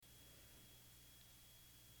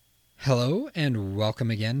Hello and welcome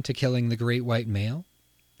again to Killing the Great White Male.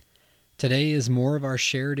 Today is more of our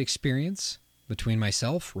shared experience between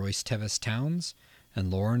myself, Royce Tevis Towns, and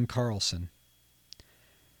Lauren Carlson.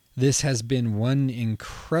 This has been one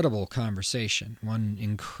incredible conversation, one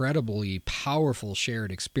incredibly powerful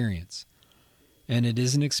shared experience. And it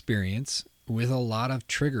is an experience with a lot of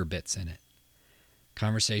trigger bits in it.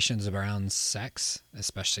 Conversations around sex,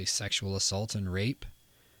 especially sexual assault and rape,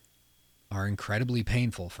 are incredibly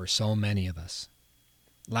painful for so many of us.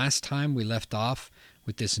 Last time we left off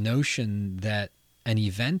with this notion that an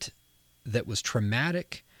event that was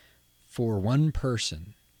traumatic for one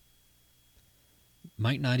person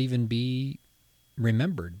might not even be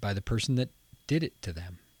remembered by the person that did it to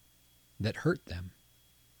them, that hurt them.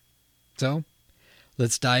 So,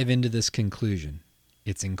 let's dive into this conclusion.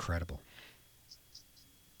 It's incredible.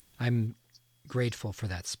 I'm grateful for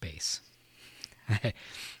that space.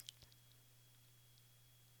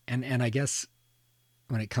 And I guess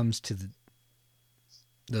when it comes to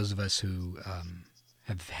those of us who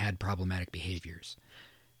have had problematic behaviors,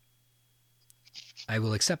 I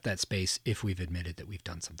will accept that space if we've admitted that we've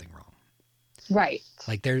done something wrong. Right.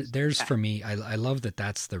 Like there's for me, I love that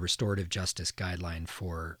that's the restorative justice guideline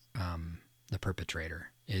for the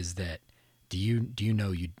perpetrator, is that do you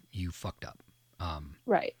know you fucked up?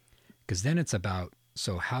 Right. Because then it's about,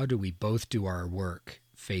 so how do we both do our work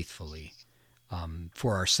faithfully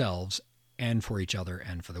for ourselves and for each other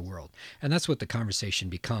and for the world? And that's what the conversation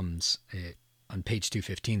becomes on page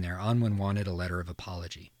 215 there. Onwin wanted a letter of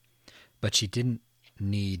apology, but she didn't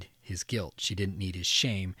need his guilt. She didn't need his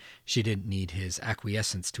shame. She didn't need his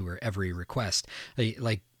acquiescence to her every request.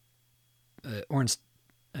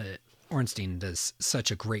 Ornstein does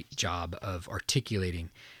such a great job of articulating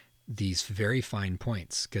these very fine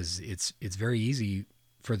points, because it's very easy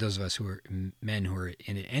for those of us who are men who are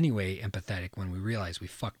in any way empathetic when we realize we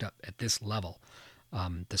fucked up at this level.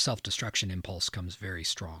 The self-destruction impulse comes very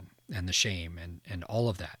strong, and the shame and all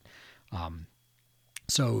of that. I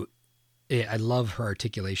love her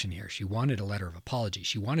articulation here. She wanted a letter of apology.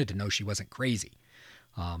 She wanted to know she wasn't crazy.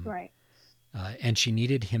 Right. And she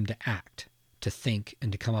needed him to act, to think,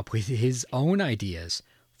 and to come up with his own ideas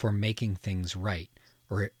for making things right,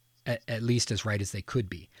 or at least as right as they could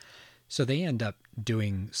be. So they end up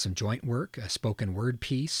doing some joint work, a spoken word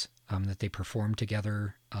piece that they performed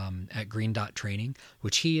together at Green Dot Training,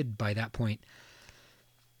 which he had by that point,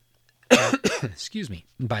 excuse me,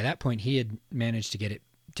 by that point he had managed to get it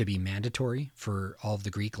to be mandatory for all of the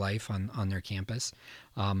Greek life on their campus.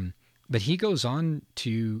 But he goes on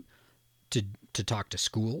to talk to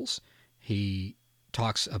schools. He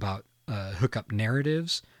talks about hookup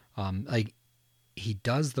narratives. He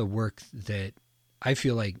does the work that I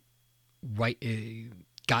feel like white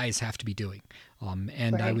guys have to be doing,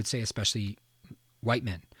 and right. I would say especially white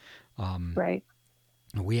men. Right.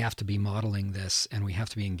 We have to be modeling this, and we have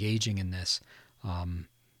to be engaging in this.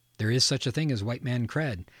 There is such a thing as white man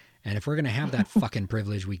cred, and if we're going to have that fucking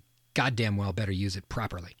privilege, we goddamn well better use it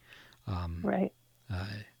properly. Right.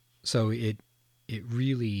 So it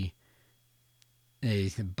really.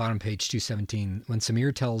 Bottom page 217, when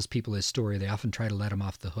Samir tells people his story, they often try to let him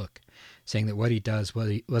off the hook, saying that what he does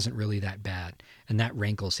wasn't really that bad, and that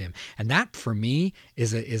rankles him. And that, for me,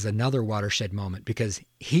 is another watershed moment, because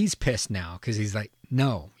he's pissed now, because he's like,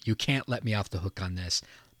 no, you can't let me off the hook on this.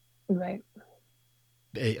 Right.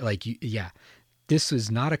 This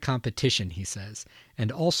is not a competition, he says.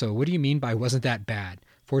 And also, what do you mean by wasn't that bad?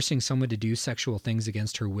 Forcing someone to do sexual things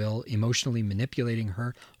against her will, emotionally manipulating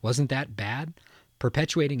her, wasn't that bad?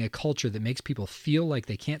 Perpetuating a culture that makes people feel like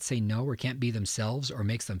they can't say no or can't be themselves or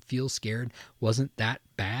makes them feel scared, wasn't that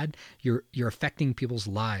bad? You're affecting people's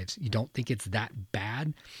lives. You don't think it's that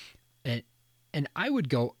bad? And I would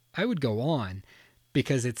go on,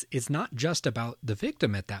 because it's not just about the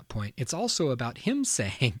victim at that point. It's also about him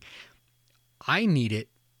saying, I need it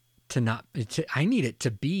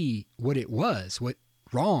to be what it was, what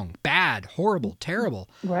wrong, bad, horrible, terrible.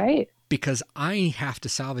 Right. Because I have to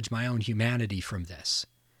salvage my own humanity from this.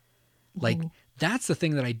 That's the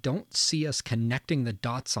thing that I don't see us connecting the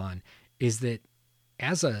dots on, is that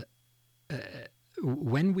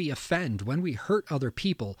when we offend, when we hurt other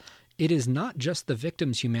people, it is not just the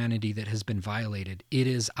victim's humanity that has been violated. It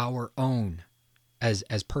is our own as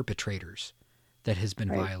perpetrators that has been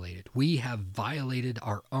violated. We have violated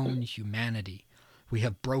our own humanity. We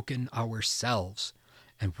have broken ourselves.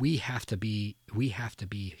 And we have to be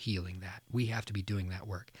healing that. We have to be doing that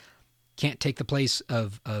work. Can't take the place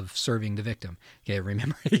of serving the victim. Okay,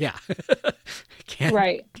 remember? Yeah. Can't,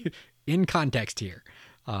 right. In context here.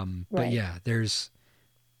 But yeah, there's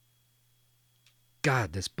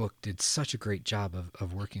God, this book did such a great job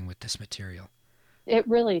of working with this material. It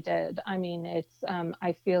really did. I mean, it's,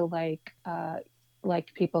 I feel like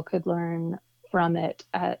people could learn from it,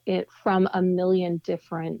 from a million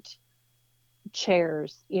different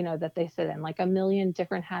chairs, that they sit in, like a million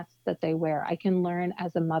different hats that they wear. I can learn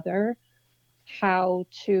as a mother how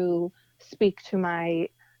to speak to my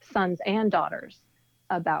sons and daughters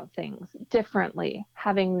about things differently,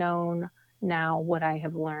 having known now what I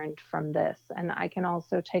have learned from this. And I can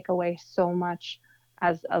also take away so much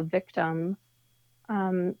as a victim,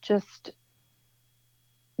 just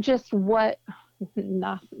what,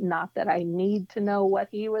 not that I need to know what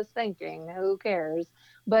he was thinking, who cares,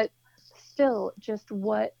 but still just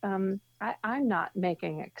what, I'm not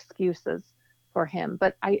making excuses for him,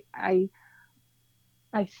 but I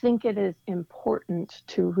think it is important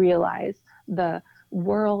to realize the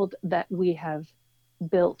world that we have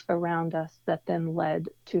built around us that then led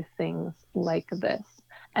to things like this,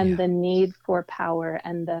 and the need for power,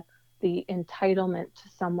 and the entitlement to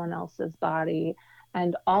someone else's body,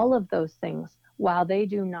 and all of those things. While they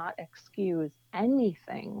do not excuse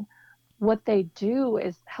anything, what they do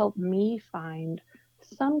is help me find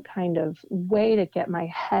some kind of way to get my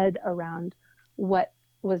head around what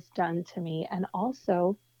was done to me, and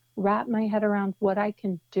also wrap my head around what I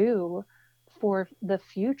can do for the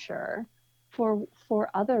future, for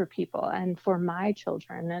other people, and for my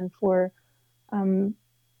children, and for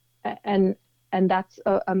and that's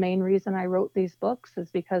a main reason I wrote these books,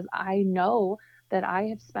 is because I know that I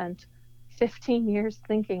have spent 15 years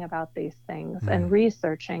thinking about these things and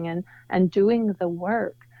researching and doing the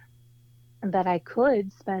work, that I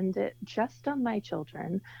could spend it just on my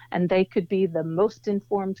children, and they could be the most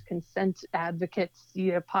informed consent advocates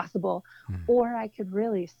possible, or I could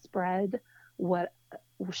really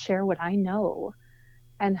share what I know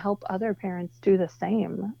and help other parents do the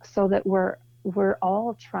same, so that we're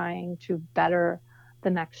all trying to better the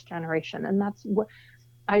next generation. And that's what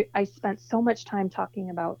I spent so much time talking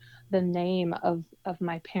about the name of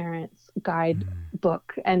my parents'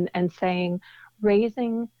 guidebook, and saying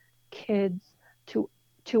raising kids to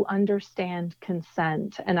understand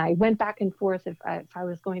consent. And I went back and forth if I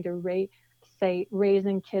was going to say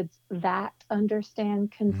raising kids that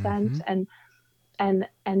understand consent, and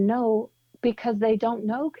no, because they don't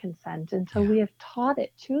know consent until we have taught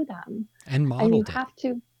it to them and modeled and you have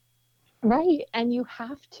to right, and you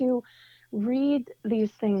have to read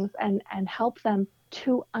these things and help them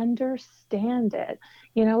to understand it.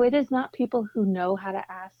 It is not people who know how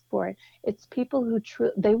to ask for it. It's people who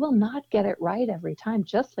they will not get it right every time,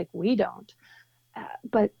 just like we don't.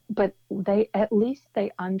 But they, at least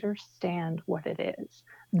they understand what it is.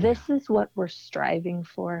 This is what we're striving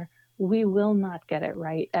for. We will not get it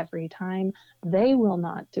right every time. They will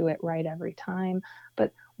not do it right every time.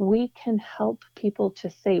 But we can help people to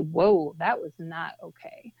say, whoa, that was not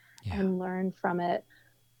okay, and learn from it,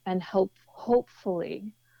 and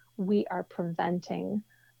hopefully we are preventing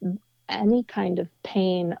any kind of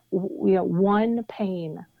pain. One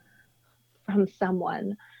pain from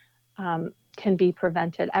someone can be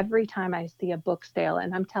prevented. Every time I see a book sale,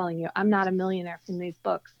 and I'm telling you, I'm not a millionaire from these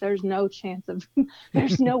books. There's no chance of,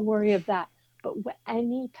 there's no worry of that. But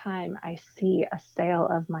any time I see a sale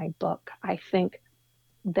of my book, I think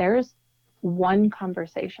there's one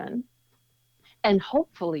conversation, and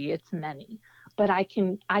hopefully it's many, but I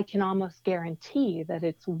can almost guarantee that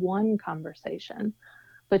it's one conversation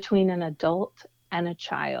between an adult and a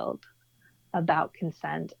child about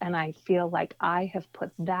consent. And I feel like I have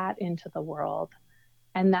put that into the world,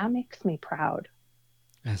 and that makes me proud.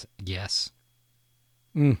 Yes.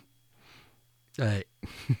 I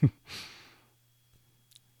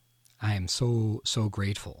am so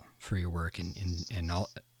grateful for your work and all,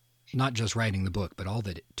 not just writing the book, but all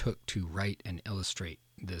that it took to write and illustrate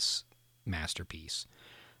this masterpiece.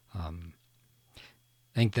 I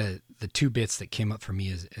think the two bits that came up for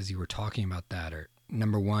me as you were talking about that are,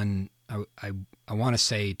 number one, I want to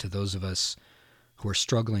say to those of us who are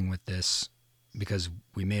struggling with this, because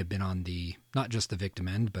we may have been on the, not just the victim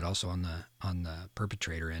end, but also on the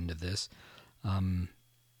perpetrator end of this.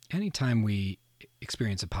 Anytime we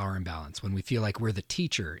experience a power imbalance, when we feel like we're the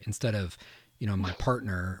teacher instead of, my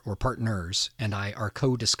partner or partners and I are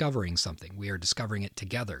co-discovering something, we are discovering it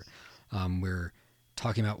together. We're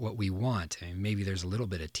talking about what we want. And maybe there's a little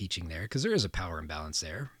bit of teaching there, because there is a power imbalance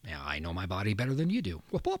there. I know my body better than you do.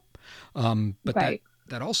 Whoop, whoop. But right.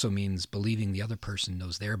 That also means believing the other person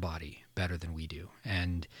knows their body better than we do.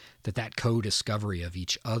 And that co-discovery of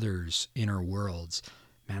each other's inner worlds,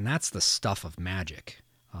 man, that's the stuff of magic.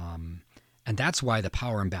 And that's why the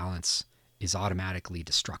power imbalance is automatically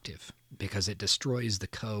destructive, because it destroys the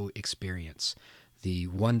co-experience, the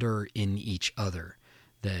wonder in each other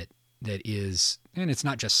that is, and it's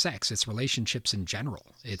not just sex, it's relationships in general.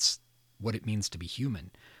 It's what it means to be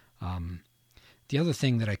human. The other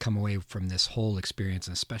thing that I come away from this whole experience,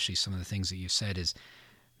 and especially some of the things that you said, is,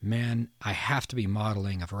 man, I have to be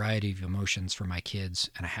modeling a variety of emotions for my kids,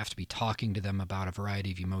 and I have to be talking to them about a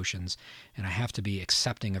variety of emotions, and I have to be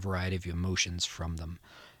accepting a variety of emotions from them.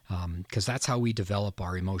 Because that's how we develop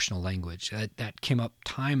our emotional language. That came up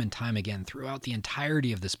time and time again throughout the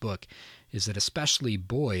entirety of this book, is that especially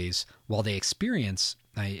boys, while they experience,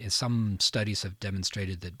 some studies have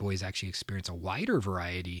demonstrated that boys actually experience a wider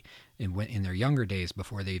variety in their younger days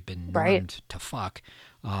before they've been normed to fuck.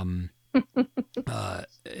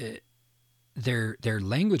 Their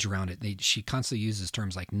language around it, she constantly uses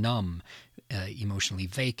terms like numb, emotionally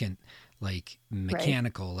vacant, like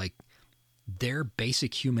mechanical, like their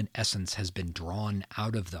basic human essence has been drawn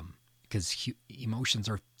out of them because emotions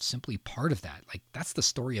are simply part of that. Like, that's the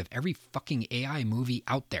story of every fucking AI movie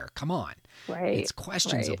out there. Come on. Right. It's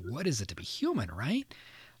questions of what is it to be human, right?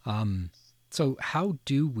 So how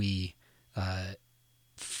do we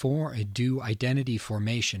do identity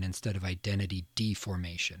formation instead of identity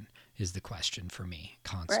deformation is the question for me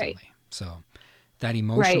constantly. Right. So that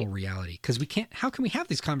emotional reality, because how can we have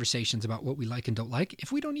these conversations about what we like and don't like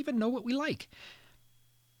if we don't even know what we like?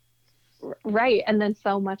 Right. And then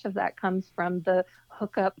so much of that comes from the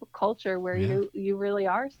hookup culture where you really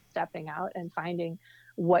are stepping out and finding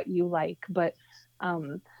what you like. But,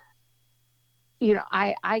 I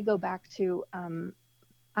go back to,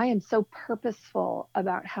 I am so purposeful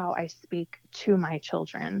about how I speak to my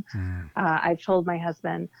children. I've told my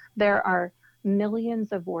husband there are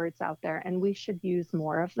millions of words out there and we should use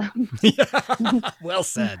more of them. Well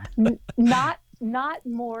said. Not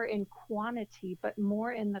more in quantity, but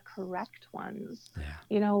more in the correct ones.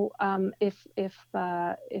 If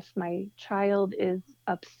my child is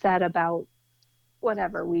upset about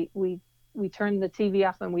whatever, we turn the TV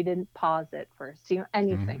off and we didn't pause it first,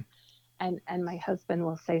 anything. And my husband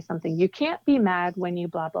will say something, you can't be mad when you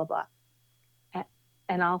blah, blah, blah.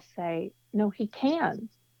 And I'll say, no, he can.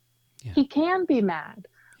 Yeah. He can be mad.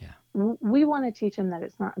 Yeah. We want to teach him that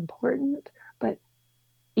it's not important, but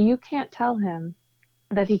you can't tell him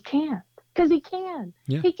that he can't, because he can.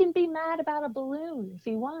 Yeah. He can be mad about a balloon if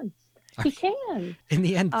he wants. He can. In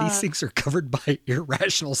the end, these things are covered by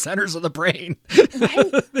irrational centers of the brain.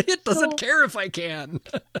 Right? It doesn't care if I can.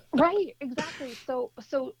 Right, exactly. So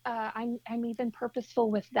I'm even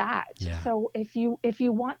purposeful with that. Yeah. So if you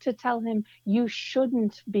want to tell him you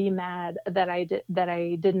shouldn't be mad that I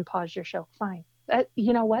didn't pause your show, fine.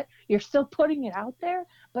 You know what? You're still putting it out there,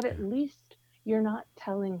 but at least you're not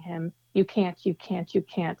telling him you can't.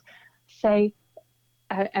 Say,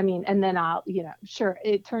 and then I'll, sure,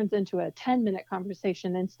 it turns into a 10-minute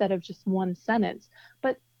conversation instead of just one sentence,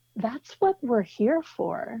 but that's what we're here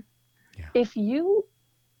for. Yeah. If you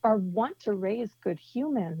want to raise good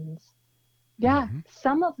humans,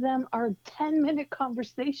 some of them are 10-minute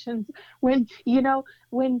conversations when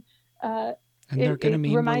and they're going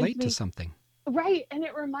to relate to something. Right. And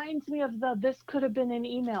it reminds me of this could have been an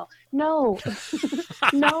email. No,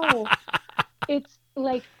 no, it's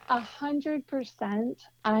like 100%.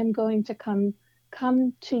 I'm going to come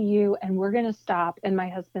to you and we're going to stop. And my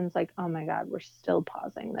husband's like, oh my God, we're still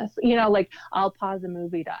pausing this. Like I'll pause a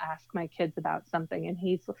movie to ask my kids about something. And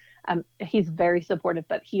he's very supportive,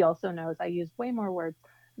 but he also knows I use way more words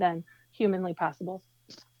than humanly possible.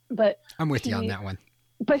 But I'm with you on that one.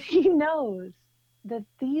 But he knows that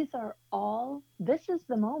this is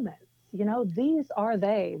the moment. These are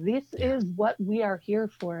they. This is what we are here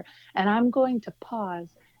for. And I'm going to pause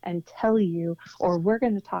and tell you, or we're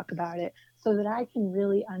going to talk about it so that I can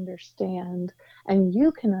really understand and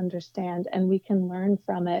you can understand and we can learn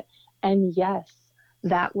from it. And yes,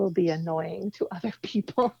 that will be annoying to other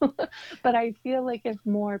people. But I feel like if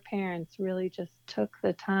more parents really just took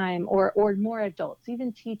the time, or more adults,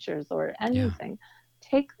 even teachers or anything,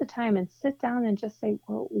 take the time and sit down and just say,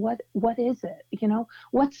 well, what is it?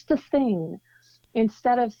 What's the thing?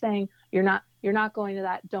 Instead of saying, you're not going to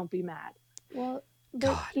that, don't be mad. Well,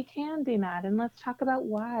 but he can be mad, and let's talk about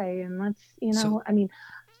why, and let's,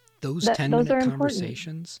 those 10-minute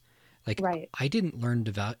conversations, I learned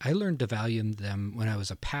to value them when I was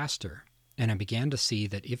a pastor, and I began to see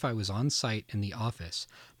that if I was on site in the office,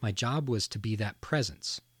 my job was to be that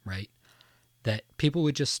presence, right? That people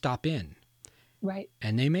would just stop in. Right.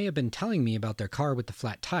 And they may have been telling me about their car with the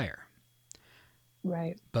flat tire.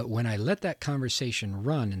 Right. But when I let that conversation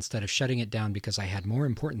run instead of shutting it down because I had more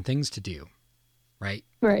important things to do, right?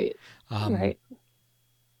 Right.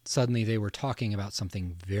 Suddenly they were talking about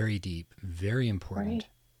something very deep, very important.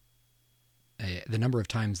 the number of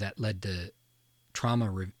times that led to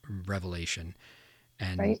trauma revelation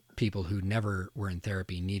and Right. people who never were in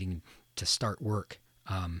therapy needing to start work.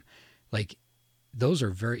 Like those are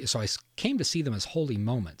very, so I came to see them as holy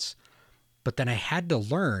moments, but then I had to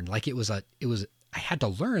learn, like I had to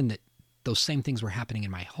learn that those same things were happening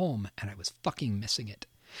in my home and I was fucking missing it.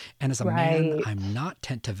 And as a man, Right. I'm not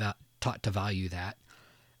taught to value that.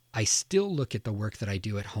 I still look at the work that I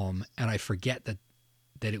do at home and I forget that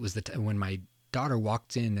it was when my daughter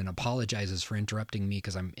walked in and apologizes for interrupting me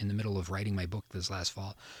because I'm in the middle of writing my book this last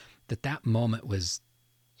fall, that moment was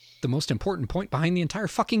the most important point behind the entire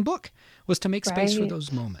fucking book, was to make space for Right.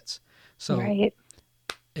 those moments. So Right.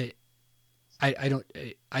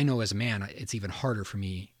 I know as a man, it's even harder for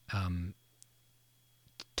me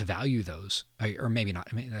to value those, or maybe not.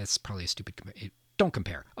 I mean, that's probably a stupid. Don't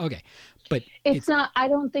compare. Okay, but It's not, I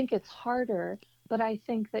don't think it's harder, but I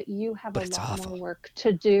think that you have a it's lot awful. more work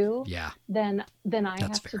to do Yeah, than I that's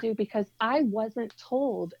have fair. to do, because I wasn't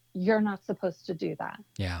told you're not supposed to do that.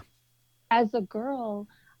 Yeah, As a girl,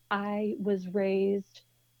 I was raised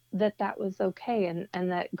that was okay,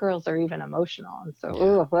 and that girls are even emotional, and so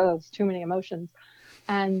yeah. well, it's too many emotions.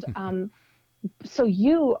 And so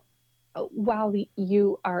you, while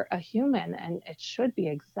you are a human and it should be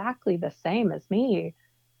exactly the same as me,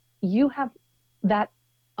 you have that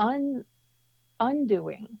un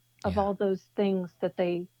undoing of Yeah. all those things that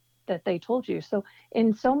they told you. So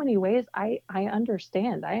in so many ways, I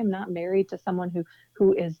understand. I am not married to someone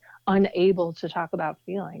who is unable to talk about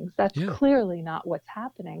feelings. That's Yeah. clearly not what's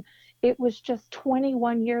happening. It was just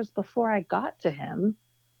 21 years before I got to him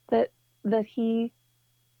that he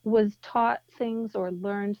was taught things or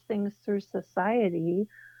learned things through society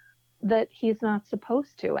that he's not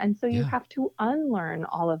supposed to. And so you Yeah. have to unlearn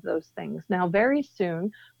all of those things. Now, very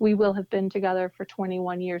soon, we will have been together for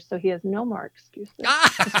 21 years, so he has no more excuses.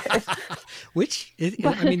 Which,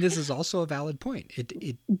 I mean, this is also a valid point.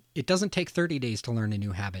 It doesn't take 30 days to learn a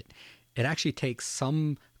new habit. It actually takes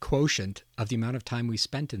some quotient of the amount of time we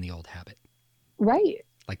spent in the old habit. Right.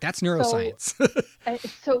 Like, that's neuroscience.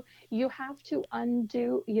 So you have to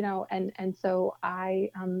undo, and so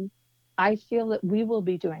I feel that we will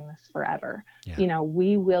be doing this forever. Yeah.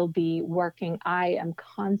 We will be working. I am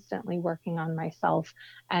constantly working on myself,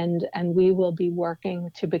 and we will be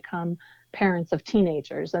working to become parents of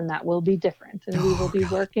teenagers, and that will be different. And we will be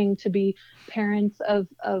God. working to be parents of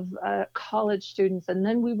college students, and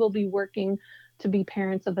then we will be working to be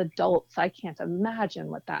parents of adults. I can't imagine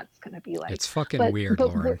what that's going to be like. It's fucking weird,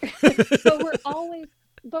 Lauren.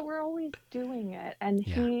 But we're always doing it, and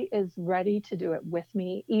Yeah. he is ready to do it with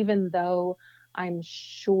me, even though I'm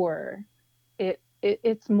sure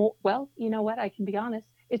it's more, well, you know what, I can be honest,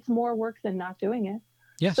 it's more work than not doing it.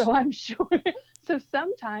 Yes. So I'm sure. So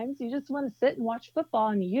sometimes you just want to sit and watch football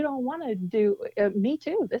and you don't want to do me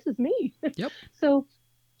too. This is me. Yep. So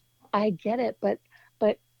I get it, but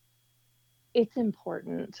it's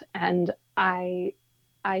important, and I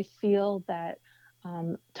feel that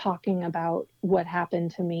talking about what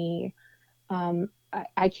happened to me,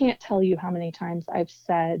 I can't tell you how many times I've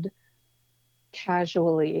said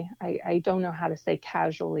casually, I don't know how to say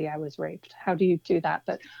casually, I was raped. How do you do that?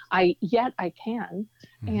 But I can,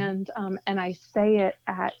 and I say it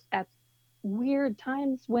at weird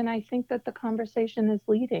times when I think that the conversation is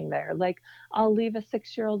leading there. Like, I'll leave a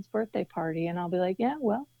 6-year-old's birthday party and I'll be like, yeah,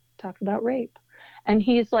 well, talked about rape. And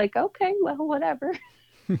he's like, okay, well, whatever.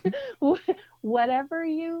 Whatever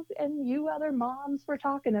you and you other moms were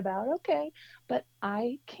talking about, okay. But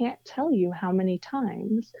I can't tell you how many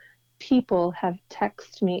times people have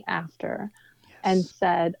texted me after and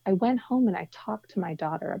said, I went home and I talked to my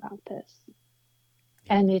daughter about this.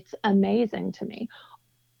 Yeah. And it's amazing to me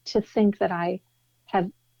to think that I have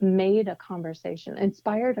made a conversation,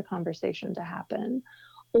 inspired a conversation to happen.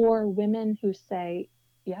 Or women who say,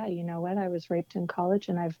 yeah, you know what, I was raped in college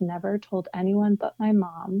and I've never told anyone but my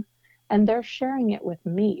mom. And they're sharing it with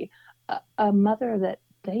me, a mother that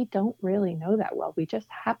they don't really know that well. We just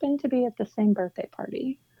happened to be at the same birthday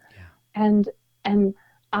party. Yeah. And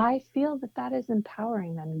I feel that is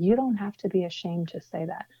empowering them. You don't have to be ashamed to say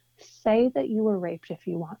that. Say that you were raped if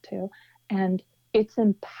you want to. And it's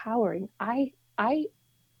empowering. I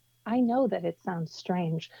know that it sounds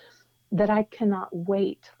strange, that I cannot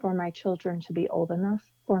wait for my children to be old enough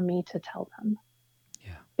for me to tell them.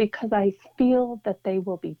 Yeah. Because I feel that they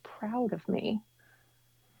will be proud of me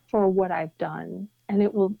for what I've done. And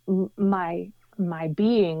it will, my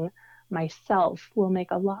being, myself, will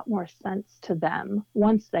make a lot more sense to them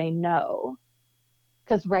once they know.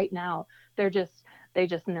 Because right now they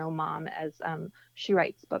just know mom as she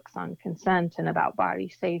writes books on consent and about body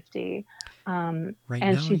safety. Right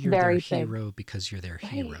And now, she's you're their very big. hero because you're their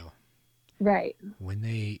hero. Right. When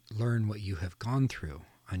they learn what you have gone through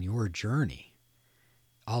on your journey,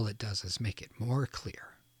 all it does is make it more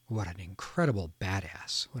clear what an incredible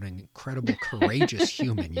badass, what an incredible courageous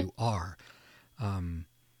human you are. And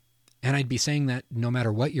I'd be saying that no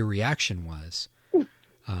matter what your reaction was,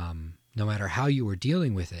 no matter how you were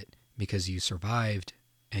dealing with it, because you survived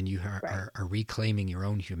and you are reclaiming your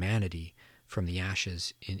own humanity from the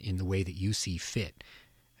ashes in the way that you see fit.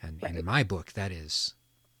 And in my book, that is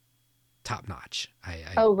top notch.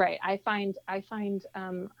 Right. I find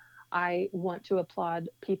I want to applaud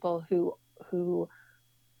people who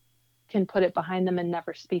can put it behind them and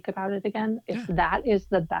never speak about it again. If that is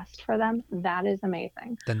the best for them, that is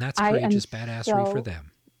amazing. Then that's courageous badassery for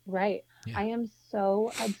them. Right. Yeah. I am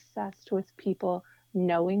so obsessed with people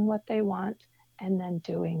knowing what they want and then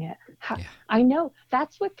doing it. I know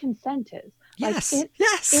that's what consent is. Yes. Like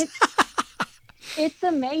yes. It's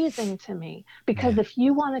amazing to me because if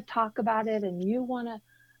you want to talk about it and you want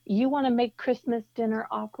to make Christmas dinner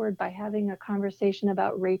awkward by having a conversation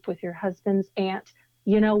about rape with your husband's aunt,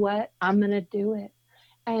 you know what? I'm going to do it.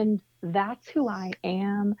 And that's who I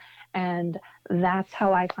am. And that's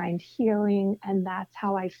how I find healing. And that's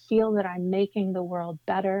how I feel that I'm making the world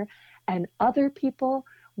better. And other people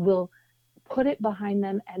will put it behind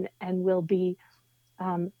them and will be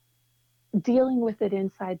dealing with it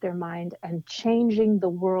inside their mind and changing the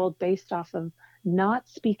world based off of not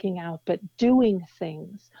speaking out, but doing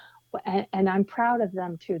things. And I'm proud of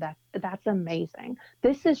them too. That's amazing.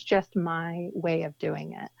 This is just my way of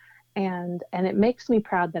doing it. And it makes me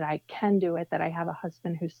proud that I can do it, that I have a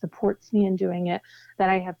husband who supports me in doing it, that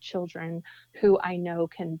I have children who I know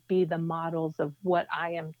can be the models of what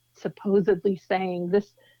I am supposedly saying.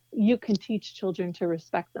 This, you can teach children to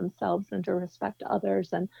respect themselves and to respect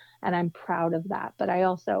others. And I'm proud of that. But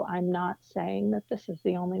I'm not saying that this is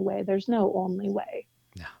the only way. There's no only way.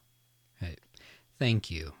 No. Thank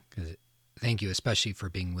you. Thank you, especially for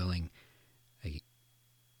being willing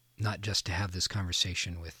not just to have this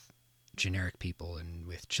conversation with generic people and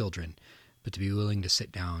with children, but to be willing to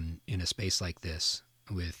sit down in a space like this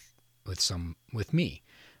with me,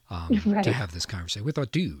 to have this conversation with a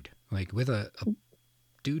dude, like with a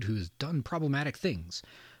dude who's done problematic things.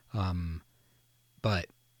 But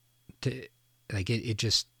to like it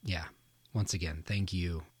just, once again, thank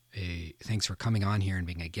you. Thanks for coming on here and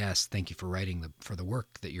being a guest. Thank you for for the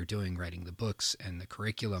work that you're doing, writing the books and the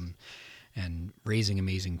curriculum and raising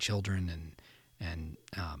amazing children. And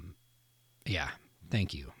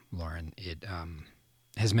thank you, Lauren. It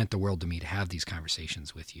has meant the world to me to have these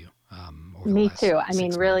conversations with you. Me too. I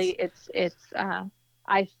mean, really, it's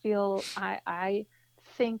I feel, I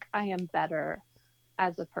think I am better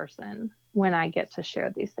as a person when I get to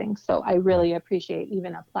share these things. So I really appreciate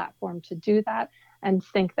even a platform to do that, and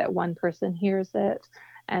think that one person hears it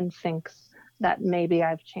and thinks that maybe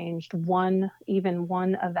I've changed one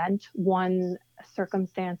event, one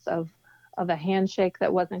circumstance of a handshake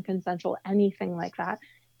that wasn't consensual, anything like that.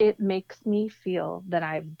 It makes me feel that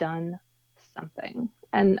I've done something.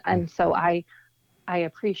 And so I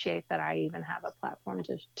appreciate that I even have a platform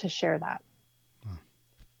to share that. Well,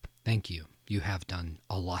 thank you. You have done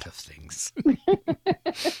a lot of things.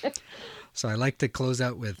 So I like to close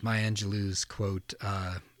out with Maya Angelou's quote,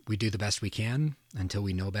 we do the best we can until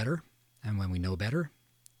we know better. And when we know better,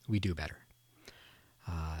 we do better.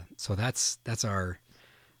 So that's our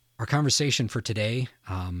conversation for today.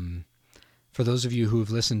 For those of you who have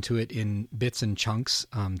listened to it in bits and chunks,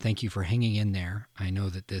 thank you for hanging in there. I know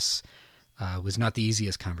that this was not the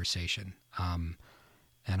easiest conversation.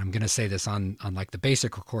 And I'm going to say this on like the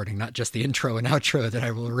basic recording, not just the intro and outro that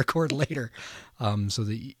I will record later, so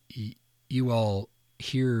that you all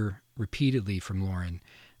hear repeatedly from Lauren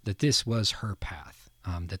that this was her path,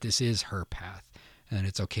 that this is her path, and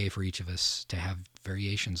it's okay for each of us to have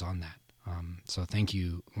variations on that. So thank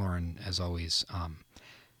you, Lauren, as always.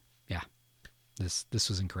 This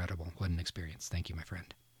was incredible. What an experience. Thank you, my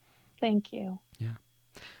friend. Thank you. Yeah.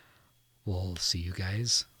 We'll see you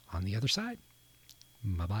guys on the other side.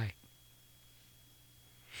 Bye-bye.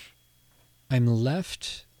 I'm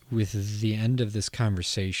left with the end of this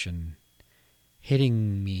conversation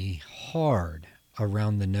hitting me hard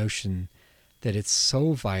around the notion that it's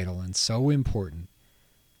so vital and so important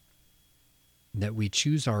that we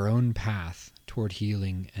choose our own path toward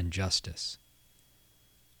healing and justice.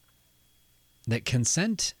 That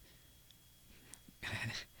consent,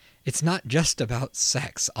 it's not just about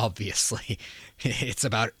sex, obviously. It's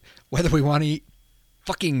about whether we want to eat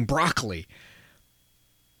fucking broccoli.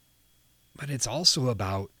 But it's also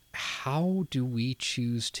about how do we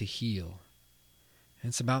choose to heal. And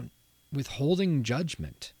it's about withholding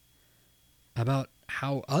judgment about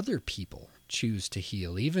how other people choose to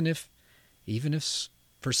heal, even if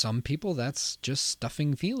for some people that's just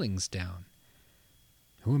stuffing feelings down.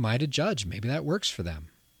 Who am I to judge? Maybe that works for them.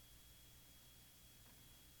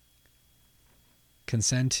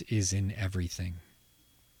 Consent is in everything.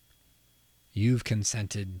 You've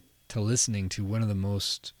consented to listening to one of the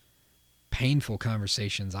most painful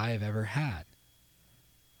conversations I have ever had.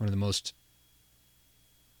 One of the most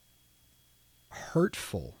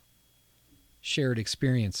hurtful shared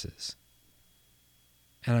experiences.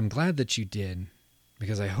 And I'm glad that you did,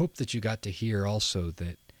 because I hope that you got to hear also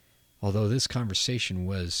that although this conversation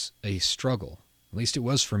was a struggle, at least it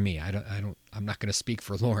was for me, I'm not going to speak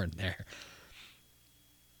for Lauren there,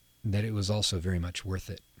 that it was also very much worth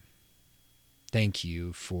it. Thank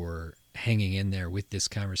you for hanging in there with this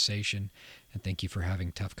conversation, and thank you for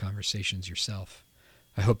having tough conversations yourself.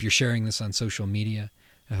 I hope you're sharing this on social media.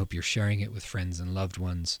 I hope you're sharing it with friends and loved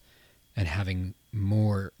ones and having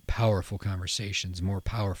more powerful conversations, more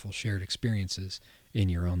powerful shared experiences in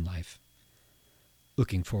your own life.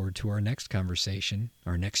 Looking forward to our next conversation,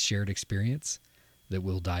 our next shared experience that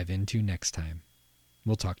we'll dive into next time.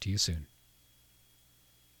 We'll talk to you soon.